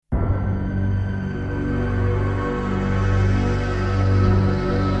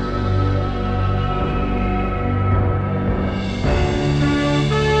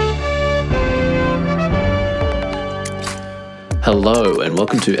Hello and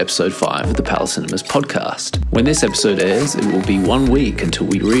welcome to episode 5 of the Palace Cinemas podcast. When this episode airs, it will be 1 week until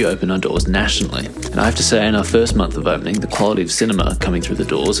we reopen our doors nationally. And I have to say, in our first month of opening, the quality of cinema coming through the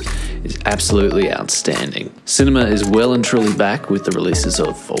doors is absolutely outstanding. Cinema is well and truly back with the releases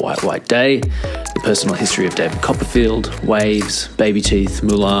of A White White Day, The Personal History of David Copperfield, Waves, Baby Teeth,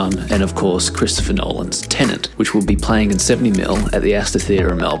 Mulan, and of course Christopher Nolan's Tenet, which will be playing in 70mm at the Astor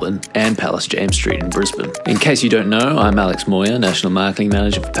Theatre in Melbourne and Palace James Street in Brisbane. In case you don't know, I'm Alex Moyer, National Marketing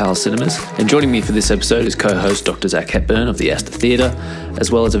Manager for Palace Cinemas, and joining me for this episode is co-host Dr. Zach Hepburn of the Astor Theatre,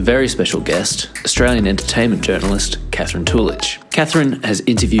 as well as a very special guest, Australian entertainment journalist Katherine Tulich. Katherine has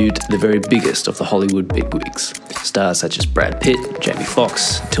interviewed the very biggest of the Hollywood bigwigs, stars such as Brad Pitt, Jamie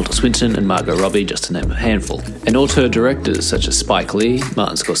Foxx, Tilda Swinton and Margot Robbie, just to name a handful, and auteur directors such as Spike Lee,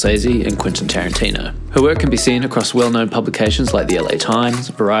 Martin Scorsese and Quentin Tarantino. Her work can be seen across well-known publications like the LA Times,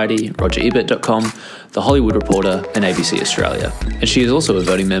 Variety, RogerEbert.com, The Hollywood Reporter and ABC Australia. And she is also a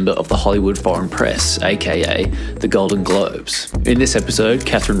voting member of the Hollywood Foreign Press, aka the Golden Globes. In this episode,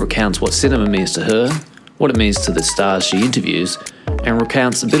 Katherine recounts what cinema means to her, what it means to the stars she interviews, and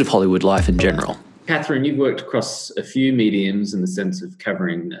recounts a bit of Hollywood life in general. Katherine, you've worked across a few mediums in the sense of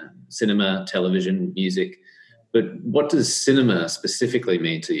covering cinema, television, music, but what does cinema specifically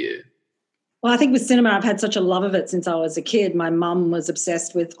mean to you? Well, I think with cinema, I've had such a love of it since I was a kid. My mum was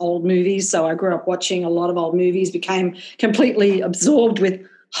obsessed with old movies, so I grew up watching a lot of old movies, became completely absorbed with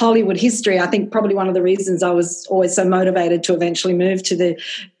Hollywood history. I think probably one of the reasons I was always so motivated to eventually move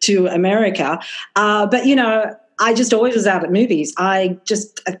to America. But, you know, I just always was out at movies. I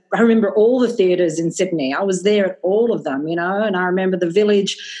remember all the theatres in Sydney. I was there at all of them, you know, and I remember the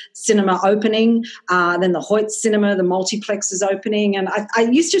Village Cinema opening, then the Hoyt Cinema, the multiplexes opening, and I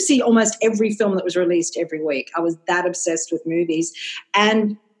used to see almost every film that was released every week. I was that obsessed with movies.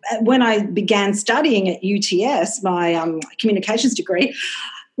 And when I began studying at UTS, my communications degree,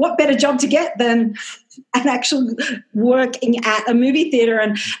 what better job to get than an actual working at a movie theatre?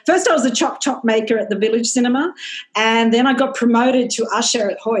 And first I was a chop maker at the Village Cinema, and then I got promoted to usher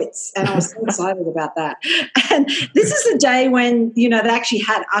at Hoyt's, and I was so excited about that. And this is the day when, you know, they actually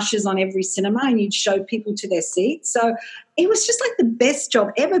had ushers on every cinema and you'd show people to their seats. So it was just like the best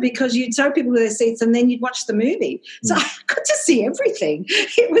job ever because you'd show people to their seats and then you'd watch the movie. So I got to see everything.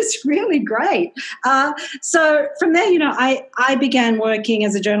 It was really great. So from there, you know, I began working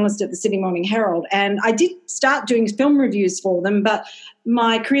as a journalist at the Sydney Morning Herald, and I did start doing film reviews for them, but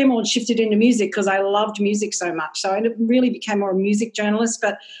my career more shifted into music because I loved music so much. So I really became more a music journalist,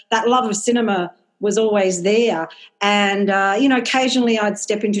 but that love of cinema was always there. And, you know, occasionally I'd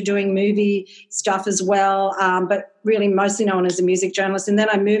step into doing movie stuff as well, but really mostly known as a music journalist. And then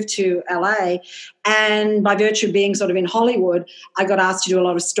I moved to LA, and by virtue of being sort of in Hollywood, I got asked to do a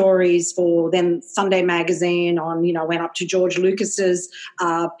lot of stories for then Sunday Magazine on, you know, went up to George Lucas's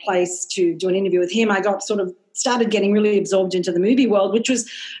place to do an interview with him. I got started getting really absorbed into the movie world, which was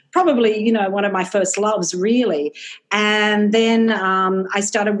probably, you know, one of my first loves, really. And then I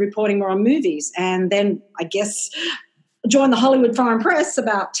started reporting more on movies, and then I guess joined the Hollywood Foreign Press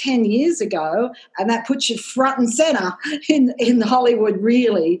about 10 years ago, and that puts you front and centre in Hollywood,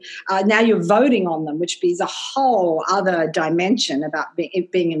 really. Now you're voting on them, which is a whole other dimension about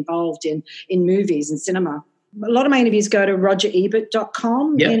being involved in movies and cinema. A lot of my interviews go to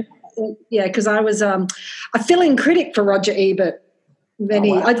RogerEbert.com. Yep. Yeah, because I was a fill-in critic for Roger Ebert.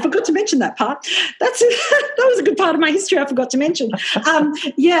 I forgot to mention that part. That was a good part of my history I forgot to mention.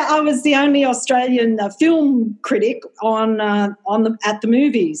 I was the only Australian film critic at the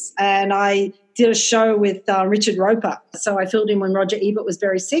movies, and I did a show with Richard Roper. So I filled in when Roger Ebert was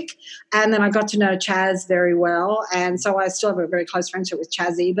very sick, and then I got to know Chaz very well, and so I still have a very close friendship with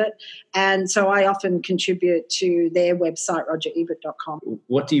Chaz Ebert, and so I often contribute to their website, RogerEbert.com.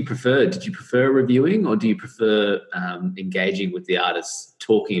 What do you prefer? Did you prefer reviewing, or do you prefer engaging with the artists,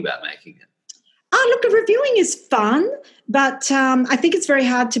 talking about making it? Look, reviewing is fun, but I think it's very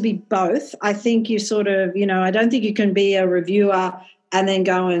hard to be both. I think you sort of, you know, I don't think you can be a reviewer and then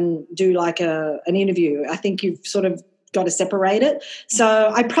go and do like an interview. I think you've sort of got to separate it. So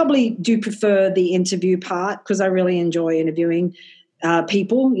I probably do prefer the interview part because I really enjoy interviewing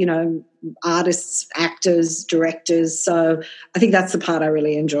people, you know, artists, actors, directors. So I think that's the part I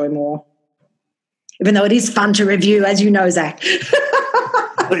really enjoy more, even though it is fun to review, as you know, Zach.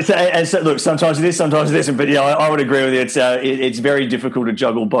 And so, look, sometimes it is, sometimes it isn't. But yeah, I would agree with you. It's very difficult to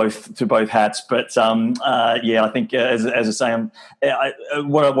juggle both hats. But I think as I say,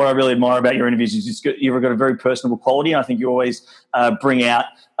 what I really admire about your interviews is you've got a very personable quality. And I think you always bring out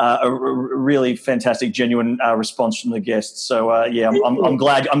a really fantastic, genuine response from the guests. So I'm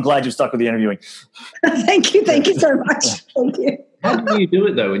glad you've stuck with the interviewing. Thank you so much. Thank you. How do you do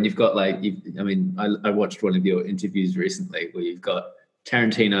it though when you've got I watched one of your interviews recently where you've got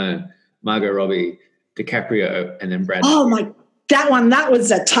Tarantino, Margot Robbie, DiCaprio, and then Brad. Oh my, that was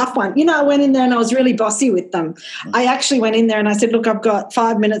a tough one. I went in there and I was really bossy with them. I actually went in there and I said, look, I've got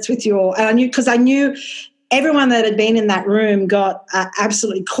 5 minutes with you all. And I knew everyone that had been in that room got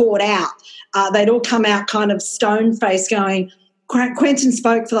absolutely caught out. They'd all come out kind of stone-faced going, Quentin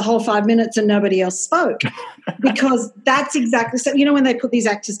spoke for the whole 5 minutes and nobody else spoke. Because that's exactly so. When they put these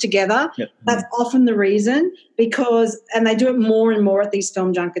actors together, that's often the reason and they do it more and more at these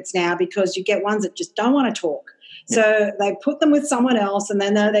film junkets now because you get ones that just don't want to talk. So they put them with someone else and they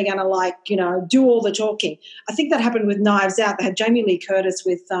know they're going to do all the talking. I think that happened with Knives Out. They had Jamie Lee Curtis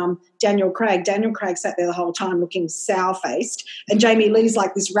with Daniel Craig. Daniel Craig sat there the whole time looking sour-faced and Jamie Lee's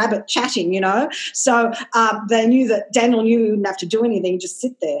like this rabbit chatting, So they knew that Daniel knew he wouldn't have to do anything, just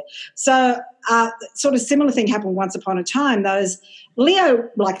sit there. So sort of similar thing happened once upon a time. Leo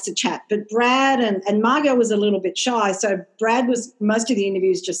likes to chat, but Brad and Margot was a little bit shy. So Brad was most of the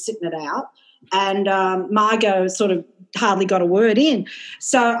interviews just sitting it out. And Margot sort of hardly got a word in.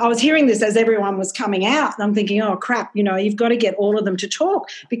 So I was hearing this as everyone was coming out, and I'm thinking, oh, crap, you've got to get all of them to talk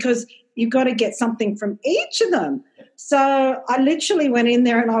because you've got to get something from each of them. So I literally went in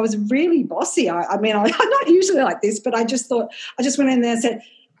there and I was really bossy. I'm not usually like this, but I just went in there and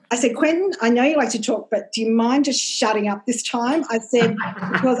I said, Quentin, I know you like to talk, but do you mind just shutting up this time? I said,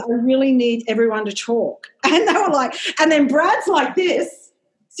 because I really need everyone to talk. And they were like, and then Brad's like this.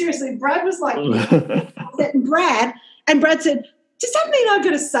 Seriously, Brad was like, and Brad said, does that mean I've got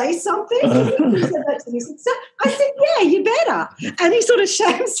to say something? He said that to me. So I said, yeah, you better. And he sort of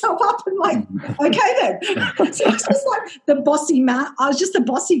shut himself up and like, okay then. So I was just like the bossy man. I was just the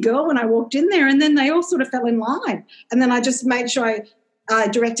bossy girl when I walked in there, and then they all sort of fell in line. And then I just made sure I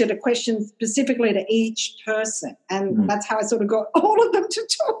directed a question specifically to each person, and that's how I sort of got all of them to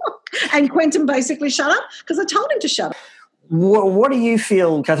talk. And Quentin basically shut up because I told him to shut up. What do you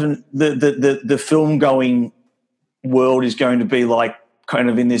feel, Katherine, the film-going world is going to be like kind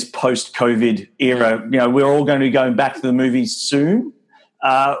of in this post-COVID era? We're all going to be going back to the movies soon.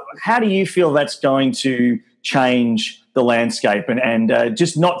 How do you feel that's going to change the landscape and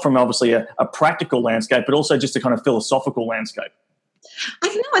just not from obviously a practical landscape, but also just a kind of philosophical landscape? I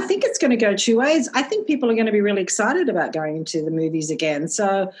don't know. I think it's going to go two ways. I think people are going to be really excited about going into the movies again.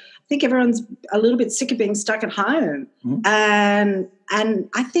 So I think everyone's a little bit sick of being stuck at home. And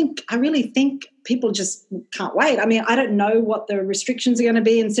I really think people just can't wait. I mean, I don't know what the restrictions are going to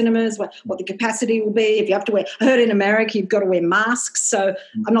be in cinemas, what the capacity will be. If you have to I heard in America you've got to wear masks. So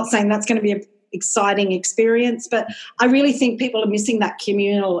I'm not saying that's going to be an exciting experience, but I really think people are missing that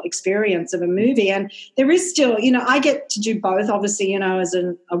communal experience of a movie. And there is still, I get to do both. Obviously, as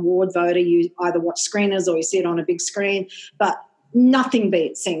an award voter, you either watch screeners or you see it on a big screen, but nothing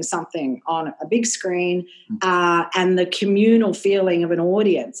beats seeing something on a big screen and the communal feeling of an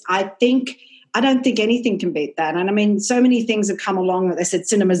audience. I don't think anything can beat that. And I mean, so many things have come along that they said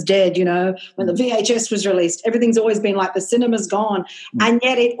cinema's dead, when the VHS was released, everything's always been like the cinema's gone. And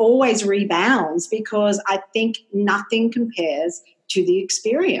yet it always rebounds because I think nothing compares to the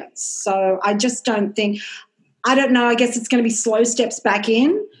experience. So I just don't know, I guess it's going to be slow steps back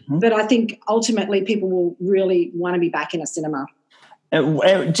in, but I think ultimately people will really want to be back in a cinema.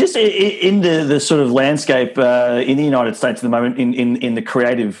 Just in the sort of landscape in the United States at the moment in the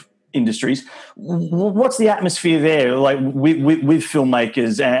creative industries, what's the atmosphere there like with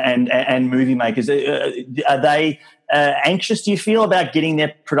filmmakers and movie makers? Are they anxious, do you feel, about getting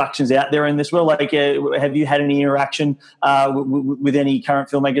their productions out there in this world? Like, have you had any interaction with any current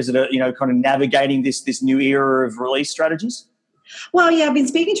filmmakers that are kind of navigating this new era of release strategies? Well, yeah, I've been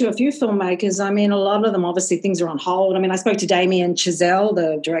speaking to a few filmmakers. I mean, a lot of them, obviously, things are on hold. I mean, I spoke to Damien Chazelle,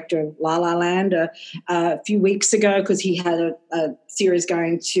 the director of La La Land, a few weeks ago because he had a series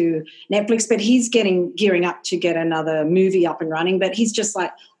going to Netflix, but he's gearing up to get another movie up and running. But he's just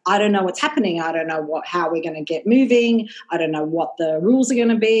like, I don't know what's happening. I don't know how we're going to get moving. I don't know what the rules are going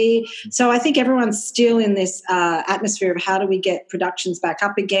to be. So I think everyone's still in this atmosphere of how do we get productions back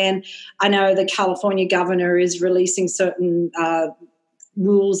up again. I know the California governor is releasing certain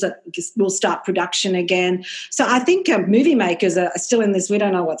rules that will start production again. So I think movie makers are still in this, we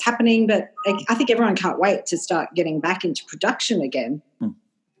don't know what's happening, but I think everyone can't wait to start getting back into production again.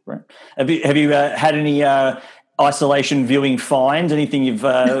 Right. Have you had any isolation viewing finds? Anything you've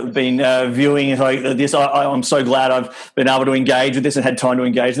been viewing like this? I'm so glad I've been able to engage with this and had time to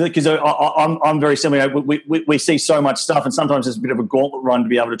engage with it, because I'm very similar. We see so much stuff, and sometimes it's a bit of a gauntlet run to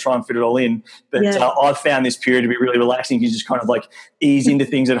be able to try and fit it all in. But I've found this period to be really relaxing. You just kind of like ease into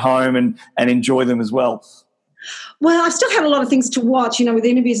things at home and enjoy them as well. Well, I still have a lot of things to watch, with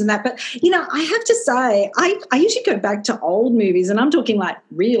interviews and that. But, I have to say, I usually go back to old movies, and I'm talking like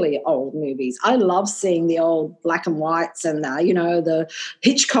really old movies. I love seeing the old black and whites and, the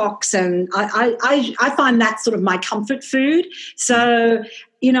Hitchcocks, and I find that sort of my comfort food. So,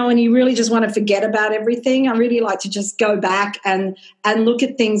 and you really just want to forget about everything. I really like to just go back and look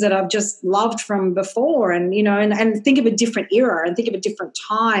at things that I've just loved from before, and, and think of a different era and think of a different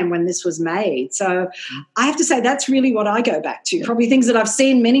time when this was made. So I have to say that's really what I go back to, probably things that I've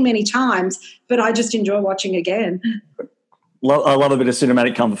seen many, many times, but I just enjoy watching again. I love a bit of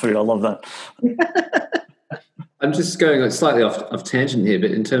cinematic comfort food. I love that. I'm just going slightly off tangent here,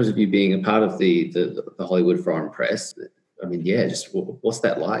 but in terms of you being a part of the Hollywood foreign press, I mean, just what's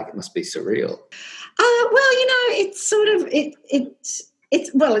that like? It must be surreal. It's sort of it's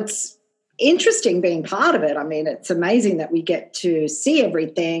interesting being part of it. I mean, it's amazing that we get to see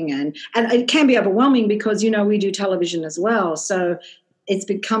everything, and it can be overwhelming because we do television as well, so it's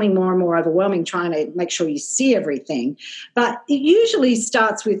becoming more and more overwhelming trying to make sure you see everything. But it usually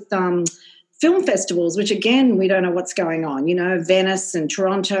starts with film festivals, which again, we don't know what's going on, Venice and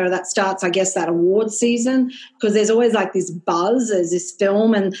Toronto, that starts, I guess, that award season, because there's always like this buzz, there's this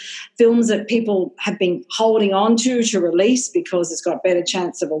film and films that people have been holding on to release because it's got better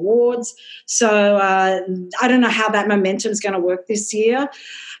chance of awards. So I don't know how that momentum is going to work this year.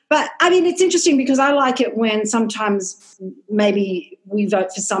 But, I mean, it's interesting because I like it when sometimes maybe we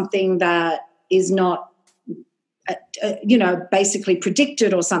vote for something that is not basically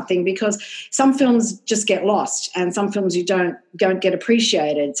predicted or something, because some films just get lost and some films you don't get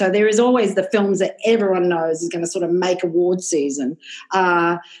appreciated. So there is always the films that everyone knows is going to sort of make award season.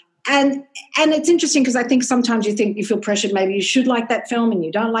 And it's interesting because I think sometimes you feel pressured, maybe you should like that film and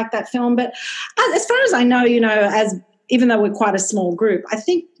you don't like that film. But as far as I know, even though we're quite a small group, I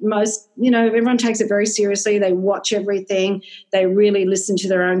think most, everyone takes it very seriously. They watch everything. They really listen to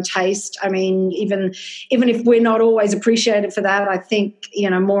their own taste. I mean, even if we're not always appreciated for that, I think,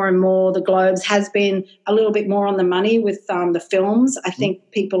 more and more the Globes has been a little bit more on the money with the films. I think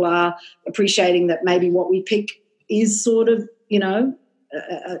people are appreciating that maybe what we pick is sort of,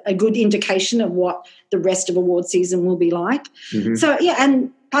 a good indication of what the rest of award season will be like. Mm-hmm. So,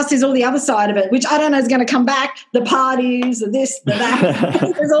 and plus there's all the other side of it, which I don't know is going to come back, the parties, the this, the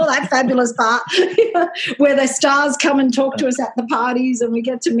that. There's all that fabulous part where the stars come and talk to us at the parties and we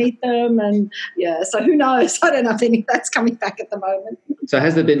get to meet them. And, so who knows? I don't know if any of that's coming back at the moment. So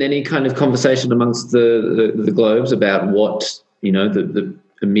has there been any kind of conversation amongst the Globes about what, the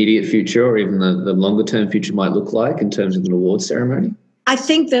immediate future or even the longer-term future might look like in terms of an awards ceremony? I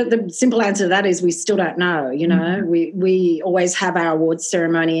think that the simple answer to that is we still don't know. We always have our awards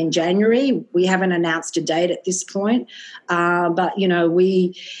ceremony in January. We haven't announced a date at this point, but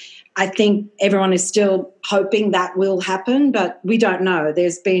I think everyone is still hoping that will happen, but we don't know.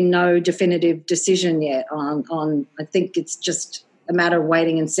 There's been no definitive decision yet on. I think it's just a matter of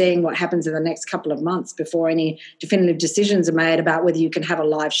waiting and seeing what happens in the next couple of months before any definitive decisions are made about whether you can have a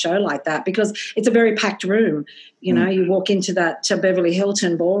live show like that, because it's a very packed room. You walk into that Beverly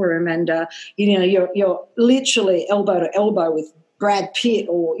Hilton ballroom and, you're literally elbow to elbow with Brad Pitt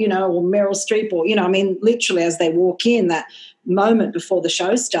or Meryl Streep or, literally as they walk in, that moment before the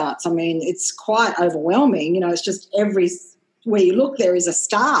show starts. I mean, it's quite overwhelming. It's just where you look, there is a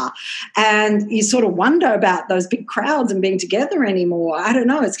star, and you sort of wonder about those big crowds and being together anymore. I don't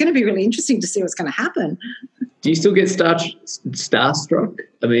know. It's going to be really interesting to see what's going to happen. Do you still get starstruck?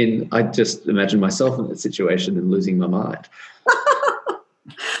 I mean, I just imagine myself in that situation and losing my mind. I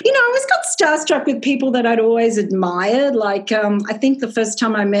always got starstruck with people that I'd always admired. Like, I think the first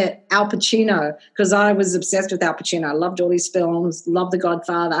time I met Al Pacino, because I was obsessed with Al Pacino. I loved all his films, loved The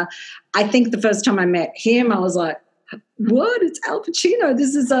Godfather. I think the first time I met him, I was like, what? It's Al Pacino.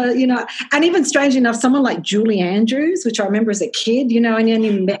 This is and even strange enough, someone like Julie Andrews, which I remember as a kid, and then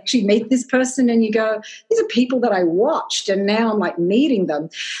you actually meet this person and you go, these are people that I watched and now I'm like meeting them.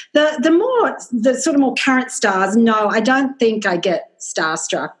 The sort of more current stars, no, I don't think I get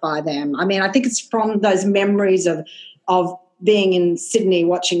starstruck by them. I mean, I think it's from those memories of being in Sydney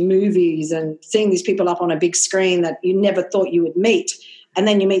watching movies and seeing these people up on a big screen that you never thought you would meet. And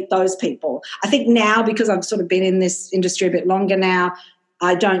then you meet those people. I think now, because I've sort of been in this industry a bit longer now,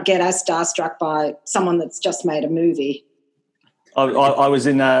 I don't get as starstruck by someone that's just made a movie. I was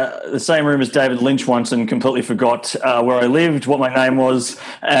in the same room as David Lynch once and completely forgot where I lived, what my name was,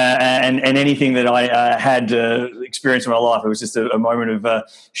 and anything that I had experienced in my life. It was just a moment of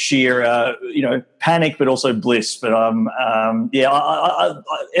sheer, panic, but also bliss. But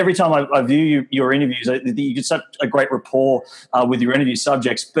every time I view your interviews, you get such a great rapport with your interview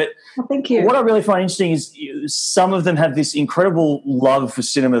subjects. But thank you. What I really find interesting is some of them have this incredible love for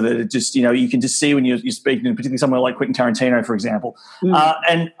cinema that it just, you can just see when you're speaking, particularly someone like Quentin Tarantino, for example.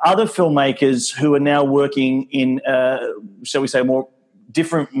 And other filmmakers who are now working in, shall we say, more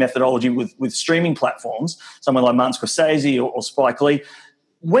different methodology with streaming platforms, someone like Martin Scorsese or Spike Lee.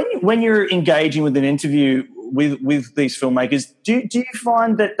 When you're engaging with an interview with these filmmakers, do you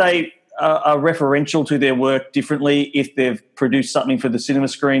find that they are referential to their work differently if they've produced something for the cinema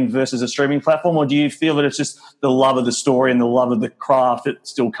screen versus a streaming platform, or do you feel that it's just the love of the story and the love of the craft that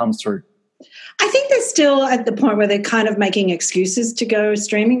still comes through? I think they're still at the point where they're kind of making excuses to go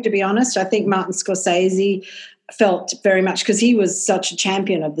streaming, to be honest. I think Martin Scorsese felt very much, because he was such a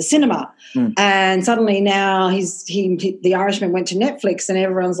champion of the cinema. And suddenly now The Irishman went to Netflix and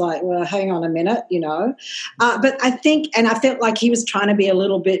everyone's like, well, hang on a minute, But I think, and I felt like he was trying to be a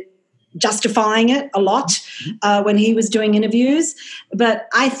little bit justifying it a lot when he was doing interviews. But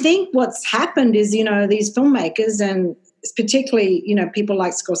I think what's happened is, these filmmakers, and particularly, people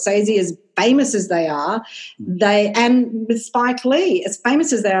like Scorsese, as famous as they are, and with Spike Lee, as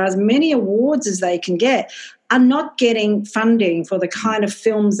famous as they are, as many awards as they can get, are not getting funding for the kind of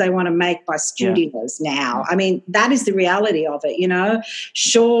films they want to make by studios now. I mean, that is the reality of it,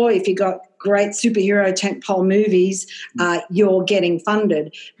 Sure, if you got great superhero tentpole movies, you're getting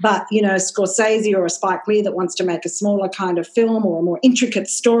funded. But, Scorsese or a Spike Lee that wants to make a smaller kind of film or a more intricate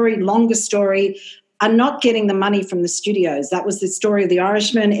story, longer story, are not getting the money from the studios. That was the story of The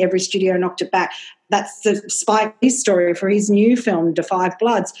Irishman. Every studio knocked it back. That's the Spike Lee story for his new film, Da 5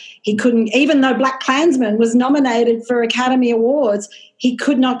 Bloods. He couldn't, even though Black Klansman was nominated for Academy Awards, he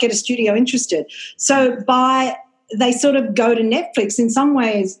could not get a studio interested. So they sort of go to Netflix. In some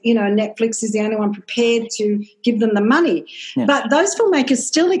ways, Netflix is the only one prepared to give them the money. Yeah. But those filmmakers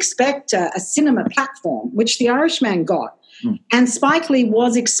still expect a cinema platform, which The Irishman got. And Spike Lee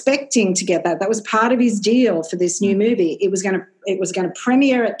was expecting to get that. That was part of his deal for this new movie. It was going to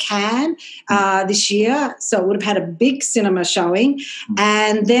premiere at Cannes this year, so it would have had a big cinema showing,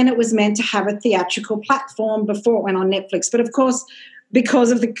 and then it was meant to have a theatrical platform before it went on Netflix. But of course,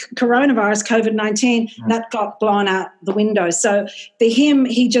 because of the coronavirus, COVID-19, that got blown out the window. So for him,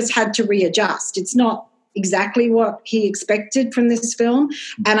 he just had to readjust. It's not exactly what he expected from this film,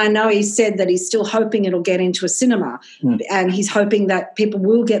 and I know he said that he's still hoping it'll get into a cinema, and he's hoping that people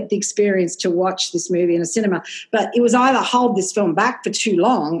will get the experience to watch this movie in a cinema. But it was either hold this film back for too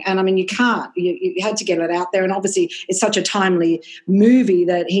long, and I mean, you can't, you had to get it out there, and obviously it's such a timely movie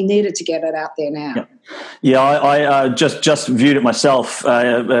that he needed to get it out there now. I just viewed it myself,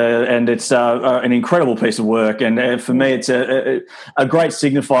 and it's an incredible piece of work. And for me, it's a great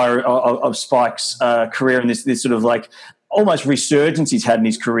signifier of Spike's career and this sort of like almost resurgence he's had in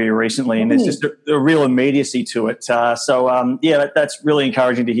his career recently. And there's just a real immediacy to it. That's really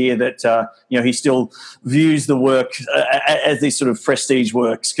encouraging to hear that, he still views the work as these sort of prestige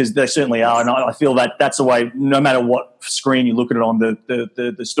works, because they certainly are. And I feel that that's the way, no matter what screen you look at it on,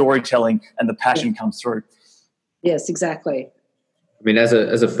 the storytelling and the passion comes through. Yes, exactly. I mean, as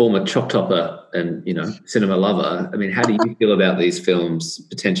a former chalk topper and, cinema lover, I mean, how do you feel about these films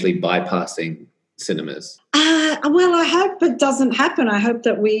potentially bypassing cinemas? Well, I hope it doesn't happen. I hope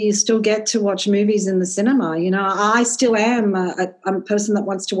that we still get to watch movies in the cinema. I still am a person that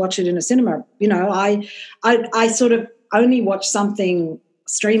wants to watch it in a cinema. I sort of only watch something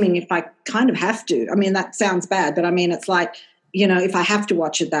streaming if I kind of have to. I mean, that sounds bad, but I mean, it's like, if I have to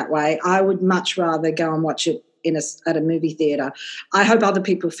watch it that way, I would much rather go and watch it at a movie theatre. I hope other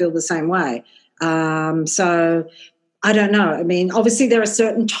people feel the same way. So I don't know. I mean, obviously there are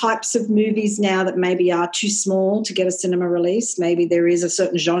certain types of movies now that maybe are too small to get a cinema release. Maybe there is a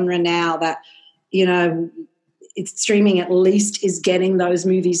certain genre now that, it's streaming at least is getting those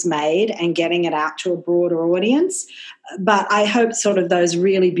movies made and getting it out to a broader audience. But I hope sort of those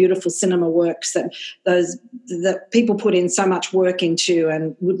really beautiful cinema works that people put in so much work into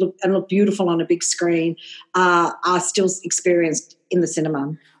and would look beautiful on a big screen are still experienced in the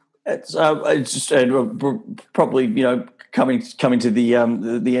cinema. It's just probably coming to the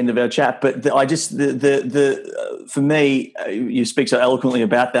end of our chat, but for me, you speak so eloquently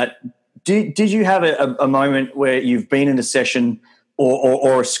about that. Did you have a moment where you've been in a session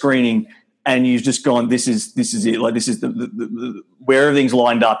or a screening and you've just gone, this is it. Like, this is the where everything's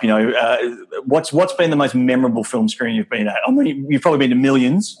lined up. What's been the most memorable film screen you've been at? I mean, you've probably been to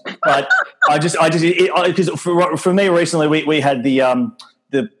millions, but because for me recently, we had the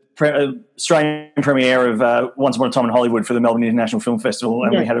Australian premiere of Once Upon a Time in Hollywood for the Melbourne International Film Festival,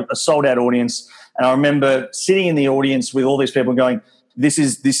 and we had a sold out audience. And I remember sitting in the audience with all these people going, This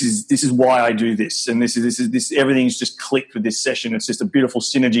is why I do this, and this everything's just clicked with this session. It's just a beautiful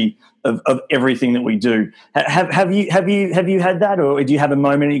synergy of everything that we do. Have you had that, or do you have a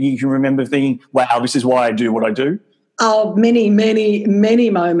moment you can remember thinking, "Wow, this is why I do what I do"? Oh, many, many, many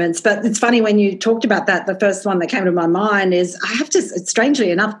moments. But it's funny when you talked about that. The first one that came to my mind is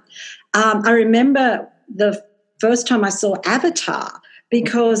strangely enough, I remember the first time I saw Avatar,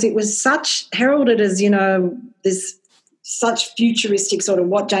 because it was heralded as this such futuristic sort of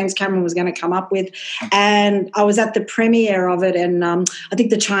what James Cameron was going to come up with. And I was at the premiere of it, and I think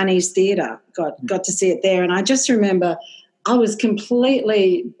the Chinese theatre got to see it there. And I just remember I was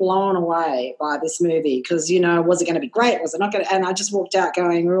completely blown away by this movie because, was it going to be great? Was it not going to? And I just walked out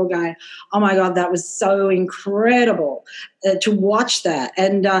we're all going, oh, my God, that was so incredible to watch that.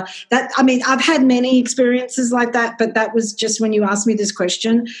 And I've had many experiences like that, but that was just when you asked me this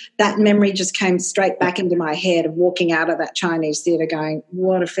question, that memory just came straight back into my head of walking out of that Chinese theatre going,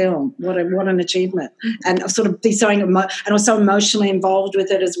 what a film, what an achievement. And I've sort of been and I was so emotionally involved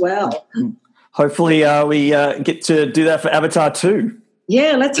with it as well. Hopefully we get to do that for Avatar 2.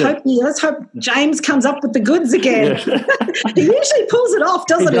 Yeah, let's hope James comes up with the goods again. Yeah. He usually pulls it off,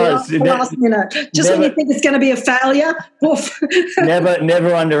 doesn't he? At the last minute. When you think it's going to be a failure. Woof.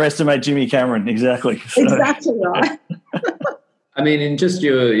 never underestimate Jimmy Cameron. Exactly. So. Exactly right. I mean, in just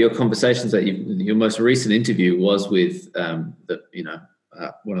your conversations your most recent interview was with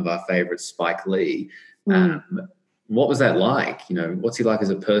one of our favourites, Spike Lee. What was that like? What's he like as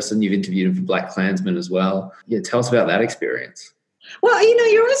a person? You've interviewed him for Black Klansman as well. Yeah, tell us about that experience. Well,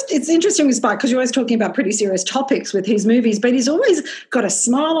 it's interesting with Spike because you're always talking about pretty serious topics with his movies, but he's always got a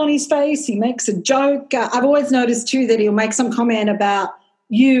smile on his face. He makes a joke. I've always noticed too that he'll make some comment about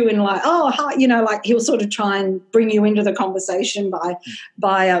you and he'll sort of try and bring you into the conversation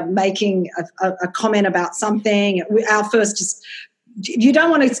by making a comment about something. Our first is, you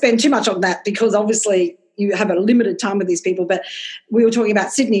don't want to spend too much on that because obviously you have a limited time with these people, but we were talking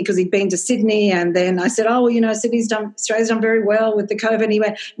about Sydney because he'd been to Sydney, and then I said, Australia's done very well with the COVID, and he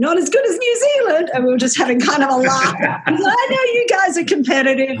went, not as good as New Zealand, and we were just having kind of a laugh. I know you guys are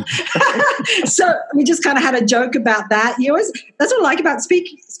competitive. So we just kind of had a joke about that. That's what I like about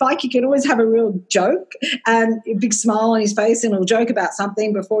Spike. He can always have a real joke and a big smile on his face, and he'll joke about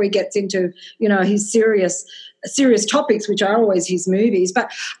something before he gets into, his serious topics, which are always his movies.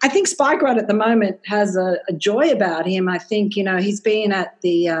 But I think Spike right at the moment has a joy about him. I think, he's been at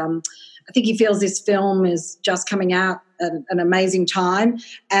I think he feels this film is just coming out at an amazing time,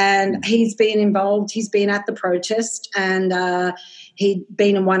 and he's been involved. He's been at the protest, and he'd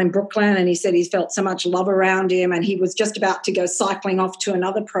been in one in Brooklyn, and he said he's felt so much love around him, and he was just about to go cycling off to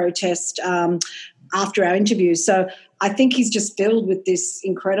another protest after our interview. So I think he's just filled with this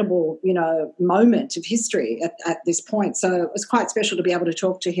incredible, moment of history at this point. So it was quite special to be able to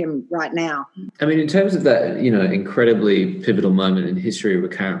talk to him right now. I mean, in terms of that, incredibly pivotal moment in history we're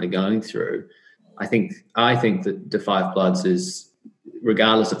currently going through, I think that Da 5 Bloods is,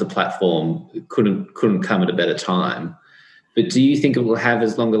 regardless of the platform, couldn't come at a better time. But do you think it will have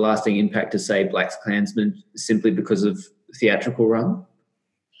as longer lasting impact as, say, Black Klansman simply because of theatrical run?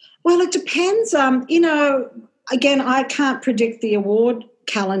 Well, it depends. Again, I can't predict the award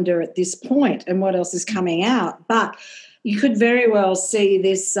calendar at this point and what else is coming out, but you could very well see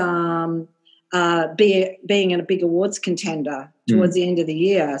this being a big awards contender towards the end of the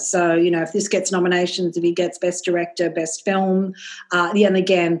year. So, if this gets nominations, if he gets Best Director, Best Film, and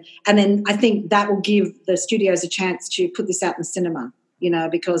then I think that will give the studios a chance to put this out in cinema,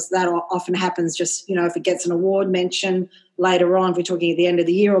 because that often happens just, if it gets an award mention later on, if we're talking at the end of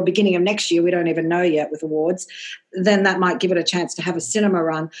the year or beginning of next year, we don't even know yet with awards, then that might give it a chance to have a cinema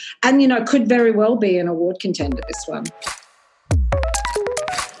run. And, could very well be an award contender, this one.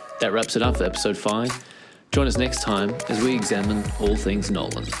 That wraps it up for episode 5. Join us next time as we examine all things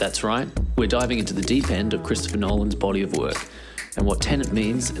Nolan. That's right, we're diving into the deep end of Christopher Nolan's body of work and what Tenet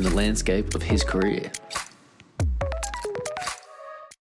means in the landscape of his career.